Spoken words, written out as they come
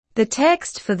The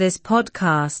text for this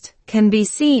podcast can be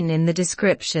seen in the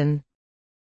description.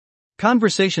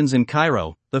 Conversations in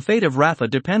Cairo, the fate of Rafah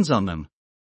depends on them.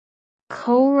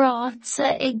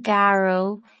 Córáta I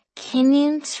Garo,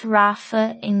 cinniúint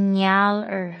Rafah I ngeall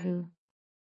orthu.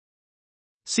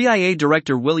 CIA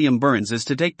Director William Burns is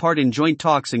to take part in joint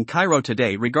talks in Cairo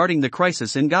today regarding the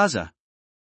crisis in Gaza.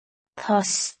 Tá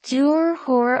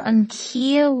stúrthóir an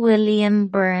Chia William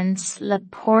Burns le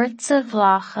Pórta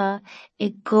Bhlacha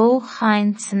I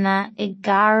Gcomhcheantaine I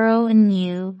Garo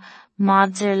inniu,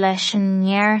 maidir leis an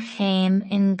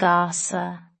ngearrchéim in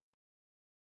Gaza.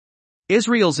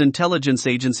 Israel's intelligence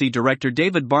agency director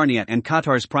David Barnea and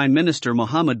Qatar's Prime Minister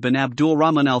Mohammed bin Abdul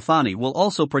Rahman Al Thani will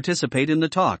also participate in the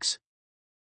talks.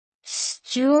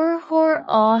 Stúrthóir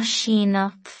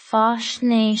áisiúnacht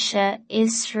faisnéise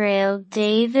Israel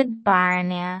David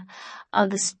Barnea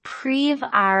agus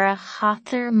príomh-aire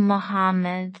Qatar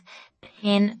Mohammed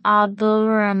bin Abdul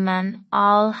Rahman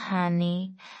Al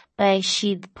Thani beidh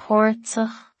siad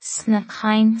pórtach sna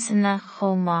cainteanna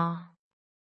chomh.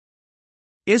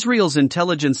 Israel's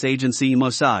intelligence agency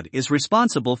Mossad is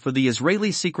responsible for the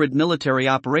Israeli secret military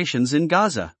operations in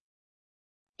Gaza.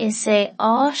 Is é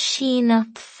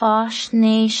áisiúnacht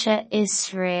faisnéise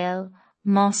Israel,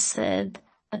 Mossad,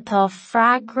 atá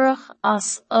freagrach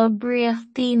as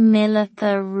oibríochtaí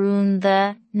míleata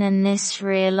rúnda na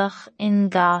nIsraelach in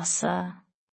Gaza.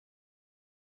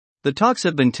 The talks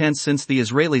have been tense since the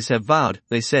Israelis have vowed,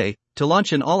 they say, to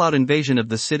launch an all-out invasion of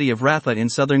the city of Rafah in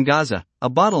southern Gaza, a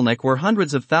bottleneck where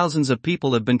hundreds of thousands of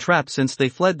people have been trapped since they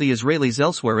fled the Israelis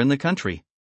elsewhere in the country.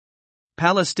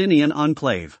 Palestinian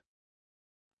enclave.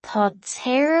 Tá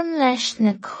téarm leis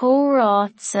na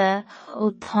córáta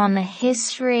ó tá na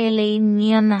Hisraeli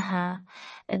mionatha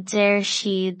a deir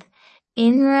siad,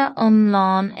 inre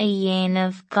iomlán a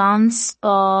dhéanamh gan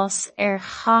spás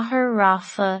chathair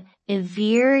Rafah I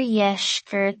bhfíor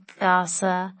dheisceart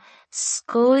Gaza,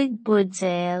 scóig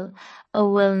buidéal, a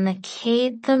bhfuil na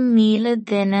 100,000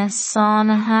 duine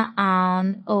sáinnithe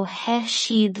ann ó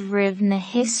theisiad roimh na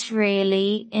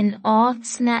Hisraeli in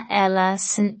áit na eile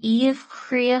san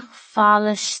íomhchríoch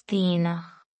Phalaistínach.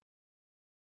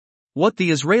 What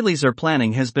the Israelis are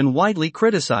planning has been widely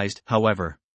criticized,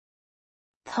 however.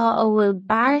 Tá a bhfuil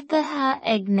beartaithe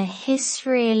ag na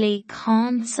Hisraeli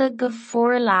cáinte go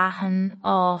forleathan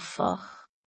áfach.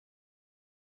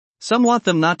 Some want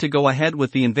them not to go ahead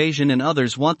with the invasion and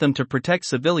others want them to protect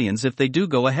civilians if they do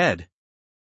go ahead.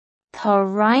 Tá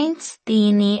roinnt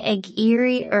daoine ag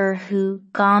iarraidh orthu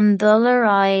gan dul ar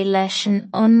aghaidh leis an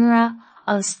UNRWA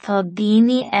agus tá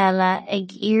daoine eile ag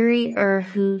iarraidh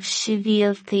orthu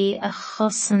sibhialtaí a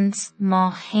chosint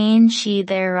má chéann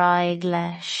siad ar aghaidh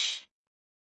leis.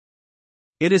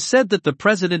 It is said that the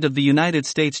President of the United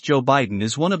States Joe Biden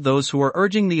is one of those who are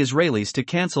urging the Israelis to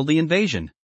cancel the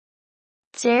invasion.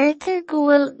 Deirtear go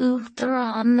bhfuil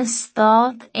uachtarán na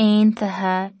Stát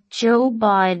Aontaithe Joe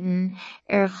Biden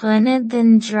ar dhuine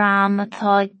den dream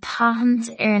atá ag taitheant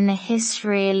ar na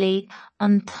Hisraeli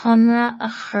an tonra a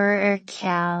chur ar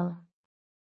ceall.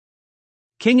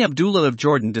 King Abdullah of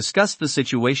Jordan discussed the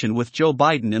situation with Joe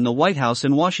Biden in the White House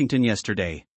in Washington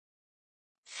yesterday.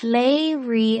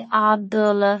 Phléirí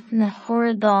Abdullah na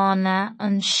Jordáine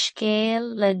an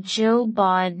scéal le Joe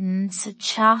Biden sa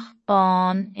teach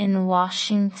bán in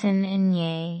Washington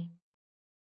inné.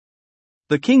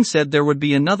 The king said there would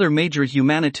be another major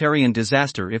humanitarian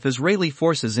disaster if Israeli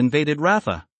forces invaded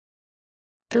Rafah.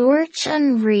 Dúirt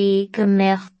an rí go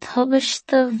mbeadh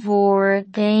tubaiste mhór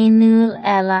géiniúil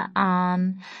eile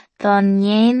ann don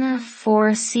ndéana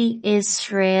fórsaí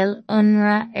Israel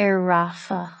UNRWA ar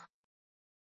Rafah.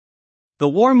 The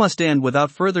war must end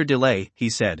without further delay, he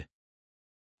said.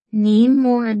 Ní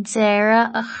mór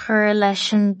deireadh a chur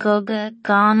leis an gcogadh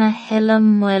gan a thuilleadh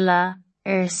muille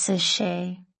ar sa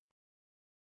sé.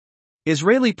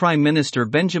 Israeli Prime Minister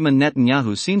Benjamin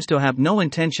Netanyahu seems to have no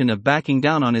intention of backing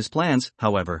down on his plans,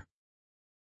 however.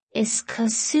 Is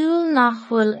cosúil nach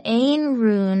bhfuil aon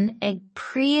rún ag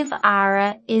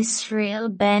príomh-aire Israel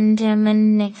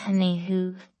Benjamin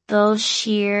Netanyahu dul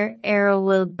siar ar a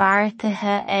bhfuil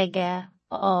beartaithe aige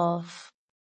of.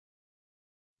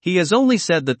 He has only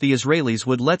said that the Israelis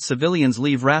would let civilians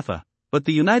leave Rafah, but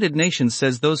the United Nations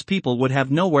says those people would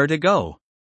have nowhere to go.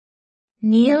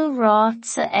 Níl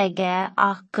ráta aige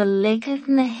ach go liggeadh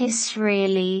na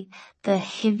Hisraeli de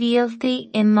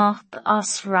shibhialtaí imeacht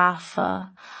as Rafah,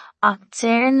 ach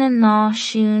deir na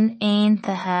Náisiún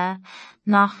Aontaithe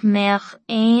nach mbeadh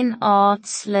aon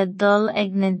áit le dul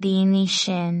ag na daoine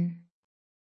sin.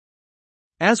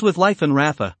 As with life in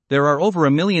Rafah, there are over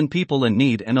 1 million people in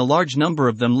need and a large number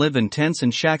of them live in tents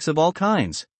and shacks of all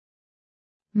kinds.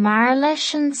 Mar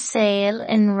leis an saol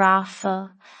in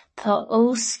Rafah, tá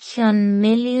os cionn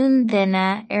milliún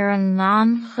duine ar an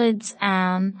ngannchuid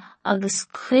ann agus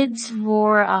cuid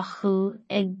mhór acu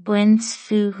ag baint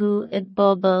fuathu I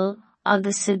bpobal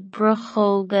agus I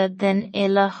bruchóga den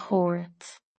uile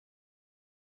chóirt.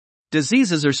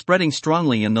 Diseases are spreading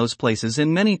strongly in those places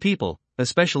and many people,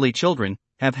 especially children,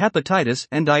 have hepatitis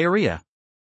and diarrhea.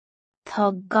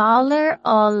 Tá galar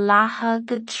á leatha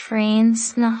go tréim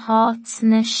sna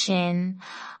háiteanna sin,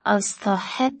 agus tá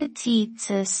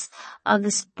hepatitis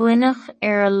agus buinneach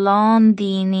ar a lán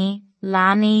daoine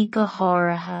leanaí go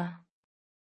háirithe.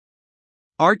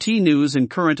 RT News and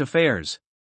Current Affairs.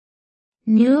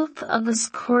 Nuacht agus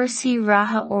cuasaí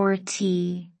ratha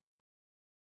ortaí.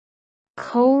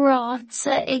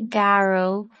 Comhráite I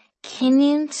Garo,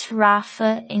 cinniúint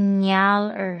Rafah I ngeall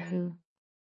orthu.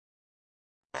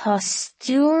 Tá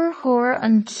stúrthóir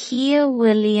an Kia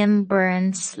William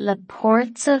Burns le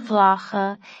Pórta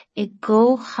Bhlacha I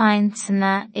Gcó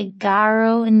Chainteanna I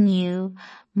Garo inniu,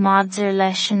 maidir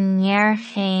leis an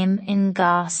ngearchéim in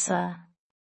Gaza.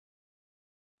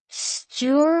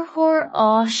 Stúrthóir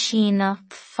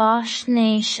áisiúnacht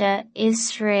faisnéise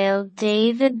Israel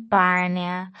David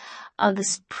Barnea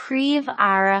agus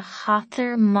príomh-aire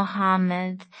Khatar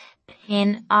Mohammed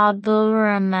bin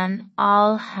Abdulrahman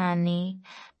al-Thani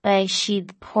bei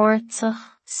siad pórtach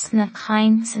sna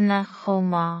cainteanna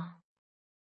chomh.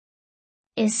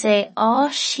 Is é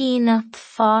áisiúnacht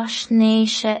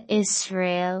faisnéise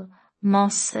Israel,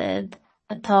 Mossad,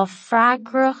 atá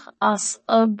freagrach as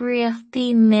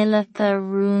oibríochtaí míleata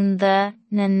rúnda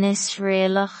na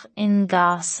nIsraelach in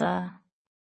Gaza.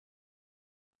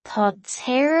 Tá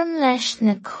téarm leis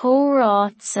na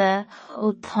comhráite ó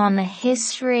tá na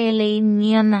hIsraelí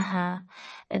mionatha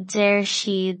a deir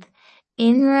siad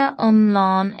inre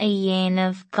iomlán a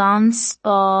dhéanamh gan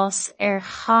spás ar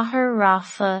chathair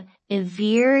Rafah I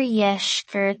bhfíor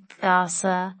dheisceart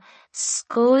Gaza,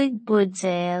 scóig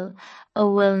buidéal, a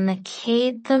bhfuil na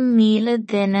 100,000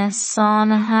 duine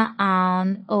sáinnithe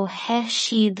ann ó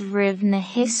theisiad roimh na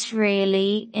hIsraelí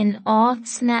in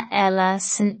áit na eile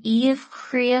san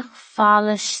íomhchríoch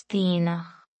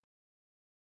Phalaistínach.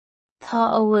 Tá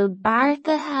a bhfuil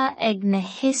beartaithe ag na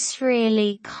hIsraelí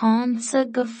cáinte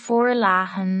go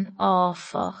forleathan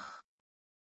áfach.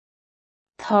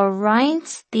 Tá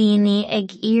roinnt daoine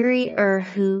ag iarraidh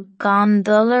orthu gan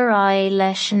dul ar aghaidh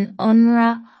leis an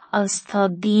UNRWA agus tá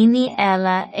daoine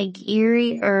eile ag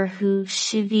iarraidh orthu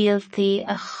sibhialtaí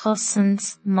a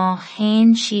chosint má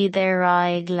chéann siad ar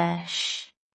aghaidh leis.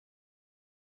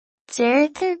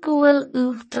 Deirtear go bhfuil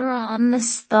Uachtarán na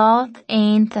Stát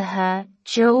Aontaithe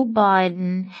Joe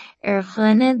Biden ar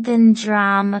dhuine den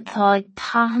dream atá ag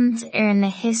taitheant ar na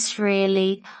hIsraelí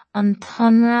an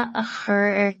tonra a chur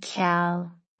ar ceall.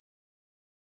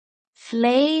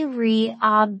 Phléirí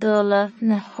Abdullah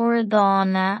na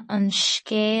Jordáine an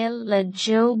scéal le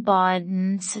Joe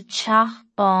Biden sa teach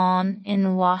bán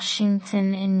in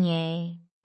Washington inné.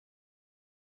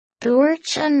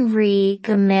 Dúirt an rí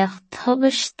go mbeadh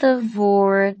tubaiste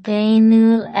mhór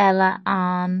géanúil eile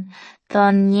ann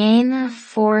don ndéana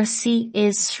fórsaí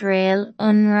Israel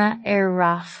UNRWA ar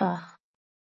Rafah.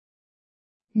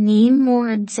 Ní mór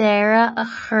deireadh a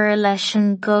chur leis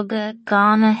an gcogadh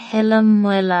gan a thuilleadh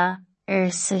muille ar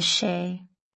sa sé.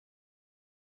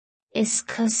 Is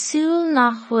cosúil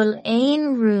nach bhfuil aon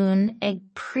rún ag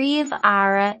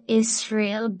príomh-aire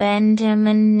Israel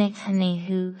Benjamin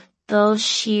Netanyahu dul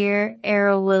siar ar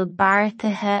a bhfuil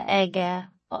beartaithe aige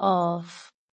ábh.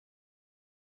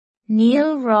 Níl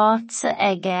ráite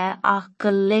aige ach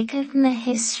go ligeadh na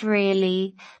hIsraelí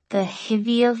de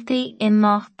shibhialtaí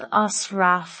imeacht as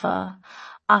Rafah,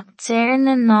 ach deir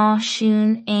na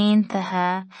Náisiún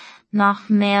Aontaithe nach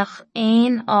mbeadh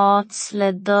aon áit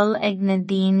le dul ag na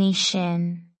daoine sin.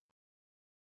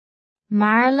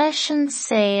 Mar leis an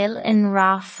saol in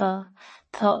Rafah,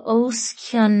 tá os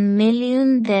cionn milliún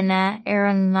duine ar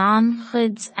an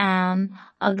ngannchuid ann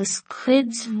agus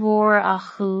cuid mhór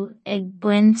acu ag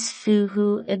baint fuathu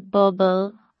I bpobal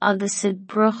agus I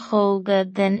bruchóga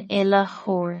den uile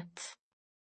chóirt.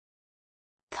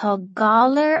 Tá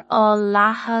galar á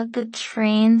leatha go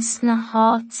tréim sna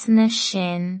háiteanna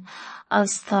sin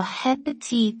agus tá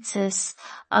hepatitis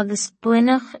agus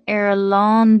buinneach ar a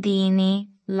lán daoine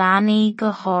leanaí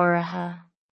go háirithe.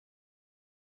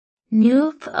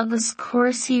 Nuacht agus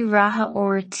cuasaí ratha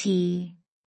ortaí.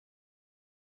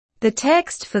 The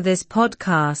text for this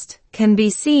podcast can be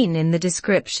seen in the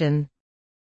description.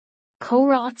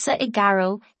 Comhráite I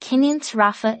Garo, cinniúint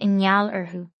Rafah I ngeall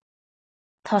orthu.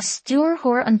 Tá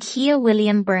stúrthóir an Kia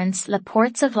William Burns le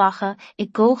Port sa Bhlacha I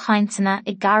Go Chainteanna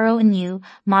I Garo iniu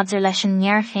maidir leis an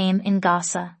ngearchéim in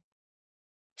Gaza.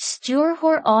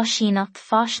 Stúrthóir áisíneacht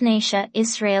faisnéise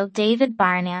Israel David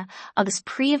Barnea agus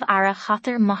príomh-aire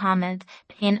Khatar Mohammed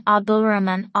bin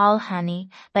Abdulrahman al-Thani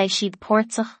beidh siad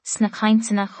pórtach sna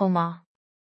chainteanna chomh.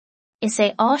 Is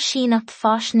é áisíneacht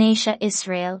faisnéise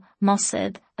Israel,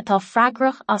 Mossad, atá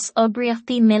freagrach as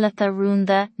oibríochtaí míleata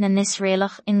rúnda na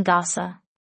Nisraelach in Gaza.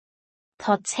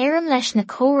 Tá téirim leis na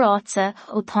córáite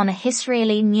ó tá na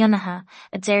Hisraelí mionatha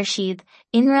a deir siad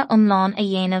inre iomlán a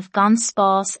dhéanamh gan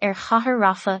spás chathair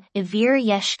Rafa I bhíor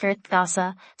dheisceart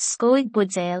Gaza, scóig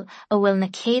budéil a bhfuil na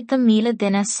 100,000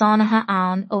 duine sánatha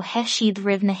ann ó heis siad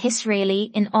roimh na Hisraelí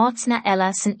in áiteanna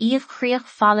eile san íomhchríoch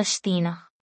Phalaistínach.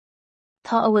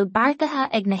 Tá a bhfuil beartaithe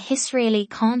ag na Hisraelí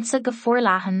cáinte go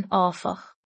forleathan áfach.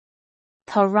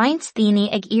 Tá roinnt daoine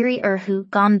ag iarraidh orthu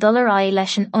gan dul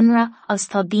leis an UNRWA agus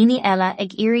tá daoine eile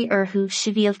ag iarraidh orthu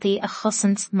sibhialtaí a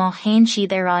chosint má chéin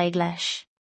siad ar aghaidh leis.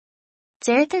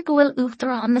 Deirtear go bhfuil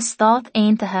uachtarach an na Stát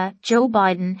Aontaithe Joe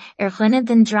Biden ar dhuine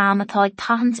den dream atá ag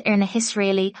taitheant ar na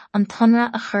Hisraelí an tonra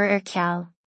a chur ar ceall.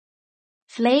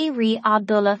 Phlé rí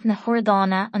Abdullah na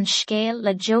Jordáine an scéal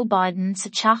le Joe Biden sa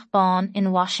teach bán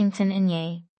in Washington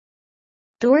inné.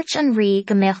 Dúirt an rí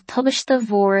go mbeadh tubaiste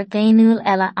mhór géanúil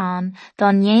eile ann dá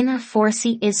ndéanamh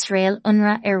fórsaí Israel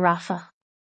UNRWA ar Rafah.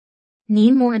 Ní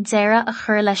mór deireadh a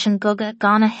chur leis an gcogadh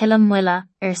gan a thuilleadh muile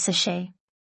ar sa sé.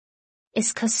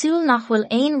 Is cosúil nach bhfuil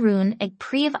aon rún ag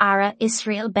príomh-aire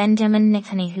Israel Benjamin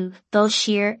Netanyahu dul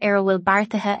siar ar a bhfuil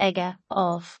beartaithe aige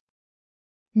ábh.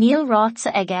 Níl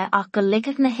ráite aige ach go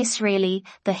liggeadh na Hisraelí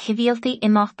de shibhialtaí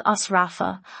imeacht as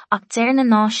Rafah ach deir na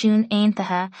Náisiún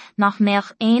Aontaithe nach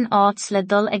mbeadh aon áit le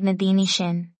dul ag na daoine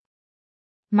sin.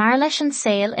 Mar leis an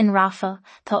saol in Rafah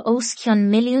tá os cionn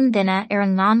milliún duine ar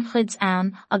an ngan-chuid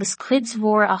ann agus cuid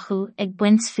mhór acu ag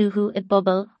buint futhú I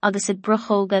bpobal agus I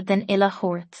bruchóga den uile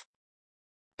chóirt.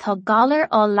 Tá galar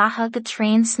á leatha go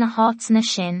tréim sna háiteanna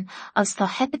sin agus tá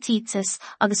hepatitis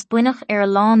agus buinneach ar a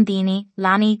lán daoine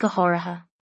leanaí go háirithe.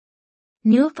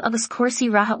 Nuach agus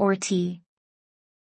cuasaí ratha ortaí.